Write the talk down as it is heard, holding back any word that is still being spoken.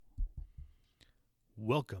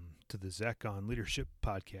Welcome to the Zach on Leadership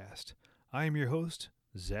Podcast. I am your host,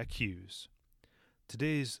 Zach Hughes.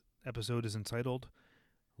 Today's episode is entitled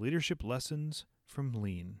Leadership Lessons from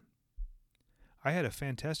Lean. I had a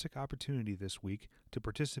fantastic opportunity this week to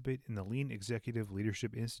participate in the Lean Executive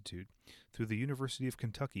Leadership Institute through the University of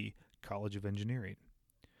Kentucky College of Engineering.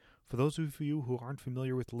 For those of you who aren't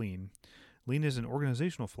familiar with Lean is an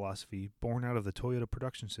organizational philosophy born out of the Toyota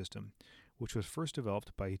production system, which was first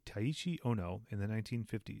developed by Taiichi Ohno in the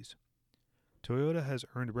 1950s. Toyota has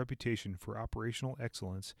earned a reputation for operational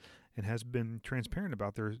excellence and has been transparent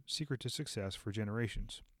about their secret to success for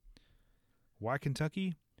generations. Why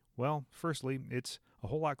Kentucky? Well, firstly, it's a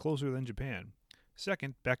whole lot closer than Japan.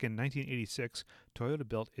 Second, back in 1986, Toyota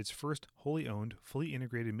built its first wholly owned, fully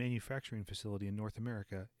integrated manufacturing facility in North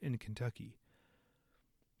America in Kentucky.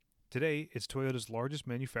 Today, it's Toyota's largest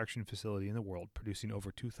manufacturing facility in the world, producing over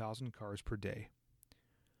 2,000 cars per day.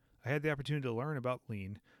 I had the opportunity to learn about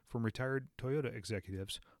Lean from retired Toyota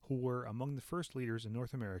executives who were among the first leaders in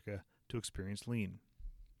North America to experience Lean.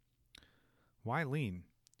 Why Lean?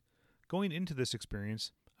 Going into this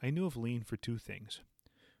experience, I knew of Lean for two things.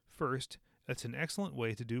 First, it's an excellent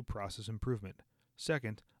way to do process improvement.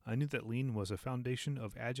 Second, I knew that Lean was a foundation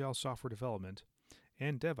of agile software development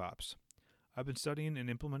and DevOps. I've been studying and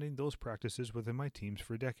implementing those practices within my teams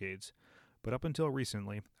for decades, but up until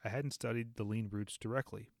recently, I hadn't studied the Lean roots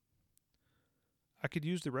directly. I could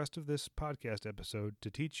use the rest of this podcast episode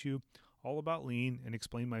to teach you all about Lean and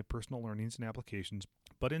explain my personal learnings and applications,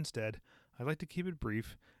 but instead, I'd like to keep it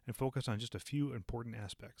brief and focus on just a few important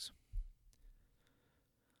aspects.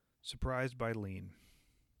 Surprised by Lean.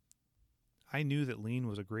 I knew that Lean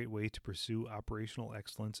was a great way to pursue operational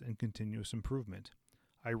excellence and continuous improvement.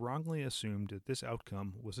 I wrongly assumed that this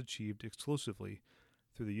outcome was achieved exclusively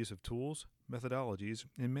through the use of tools, methodologies,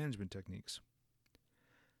 and management techniques.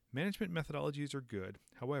 Management methodologies are good.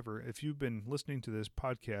 However, if you've been listening to this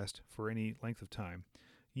podcast for any length of time,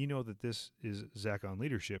 you know that this is Zach on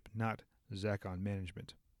Leadership, not Zach on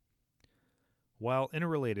Management. While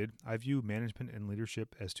interrelated, I view management and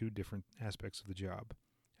leadership as two different aspects of the job.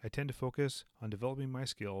 I tend to focus on developing my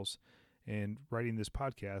skills and writing this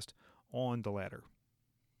podcast on the latter.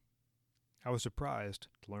 I was surprised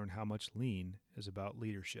to learn how much Lean is about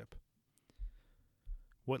leadership.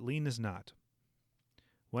 What Lean is not.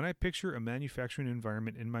 When I picture a manufacturing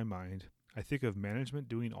environment in my mind, I think of management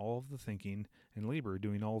doing all of the thinking and labor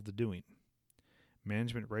doing all of the doing.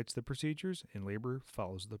 Management writes the procedures and labor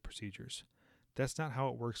follows the procedures. That's not how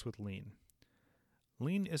it works with Lean.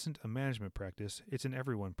 Lean isn't a management practice, it's an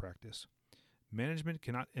everyone practice. Management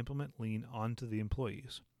cannot implement Lean onto the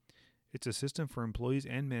employees. It's a system for employees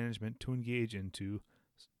and management to engage into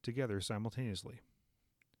together simultaneously.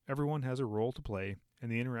 Everyone has a role to play,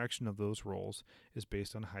 and the interaction of those roles is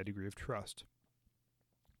based on a high degree of trust.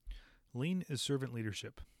 Lean is servant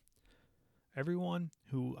leadership. Everyone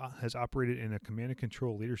who has operated in a command and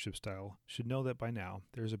control leadership style should know that by now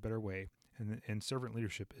there's a better way, and servant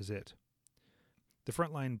leadership is it. The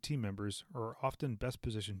frontline team members are often best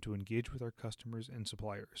positioned to engage with our customers and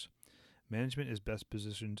suppliers. Management is best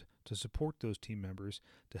positioned to support those team members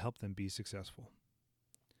to help them be successful.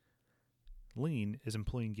 Lean is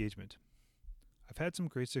employee engagement. I've had some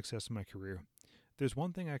great success in my career. If there's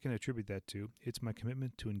one thing I can attribute that to, it's my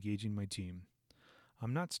commitment to engaging my team.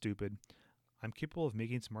 I'm not stupid. I'm capable of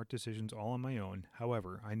making smart decisions all on my own.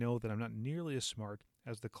 However, I know that I'm not nearly as smart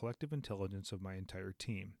as the collective intelligence of my entire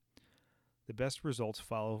team. The best results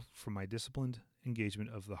follow from my disciplined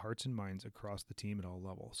engagement of the hearts and minds across the team at all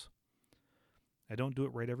levels. I don't do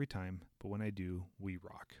it right every time, but when I do, we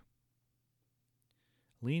rock.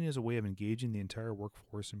 Lean is a way of engaging the entire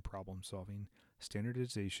workforce in problem solving,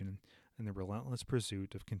 standardization, and the relentless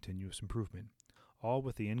pursuit of continuous improvement, all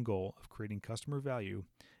with the end goal of creating customer value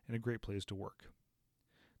and a great place to work.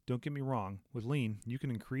 Don't get me wrong, with Lean, you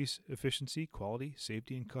can increase efficiency, quality,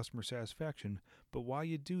 safety, and customer satisfaction, but while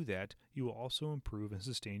you do that, you will also improve and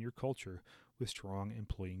sustain your culture with strong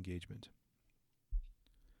employee engagement.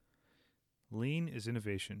 Lean is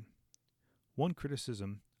innovation. One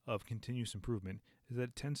criticism of continuous improvement is that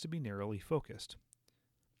it tends to be narrowly focused.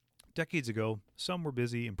 Decades ago, some were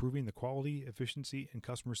busy improving the quality, efficiency, and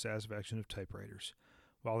customer satisfaction of typewriters.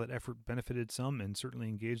 While that effort benefited some and certainly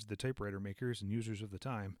engaged the typewriter makers and users of the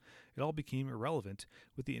time, it all became irrelevant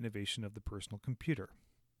with the innovation of the personal computer.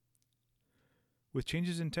 With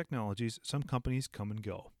changes in technologies, some companies come and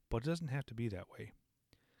go, but it doesn't have to be that way.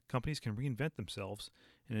 Companies can reinvent themselves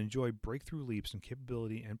and enjoy breakthrough leaps in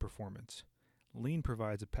capability and performance. Lean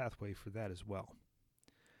provides a pathway for that as well.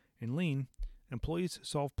 In Lean, employees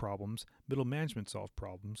solve problems, middle management solves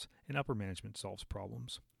problems, and upper management solves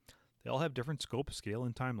problems. They all have different scope, scale,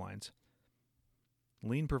 and timelines.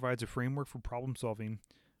 Lean provides a framework for problem solving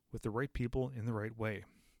with the right people in the right way.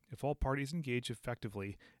 If all parties engage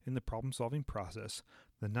effectively in the problem-solving process,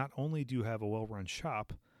 then not only do you have a well-run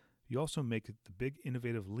shop, you also make the big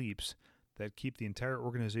innovative leaps that keep the entire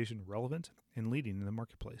organization relevant and leading in the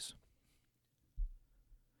marketplace.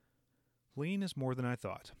 Lean is more than I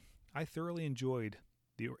thought. I thoroughly enjoyed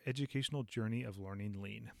the educational journey of learning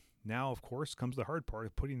Lean. Now, of course, comes the hard part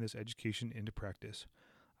of putting this education into practice.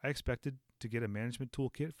 I expected to get a management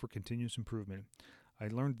toolkit for continuous improvement. I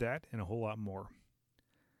learned that and a whole lot more.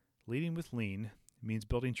 Leading with Lean means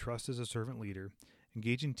building trust as a servant leader,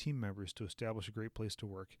 engaging team members to establish a great place to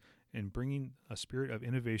work, and bringing a spirit of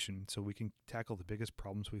innovation so we can tackle the biggest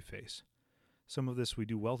problems we face. Some of this we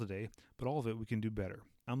do well today, but all of it we can do better.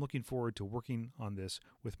 I'm looking forward to working on this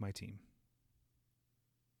with my team.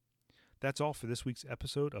 That's all for this week's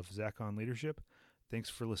episode of Zach on Leadership. Thanks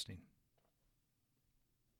for listening.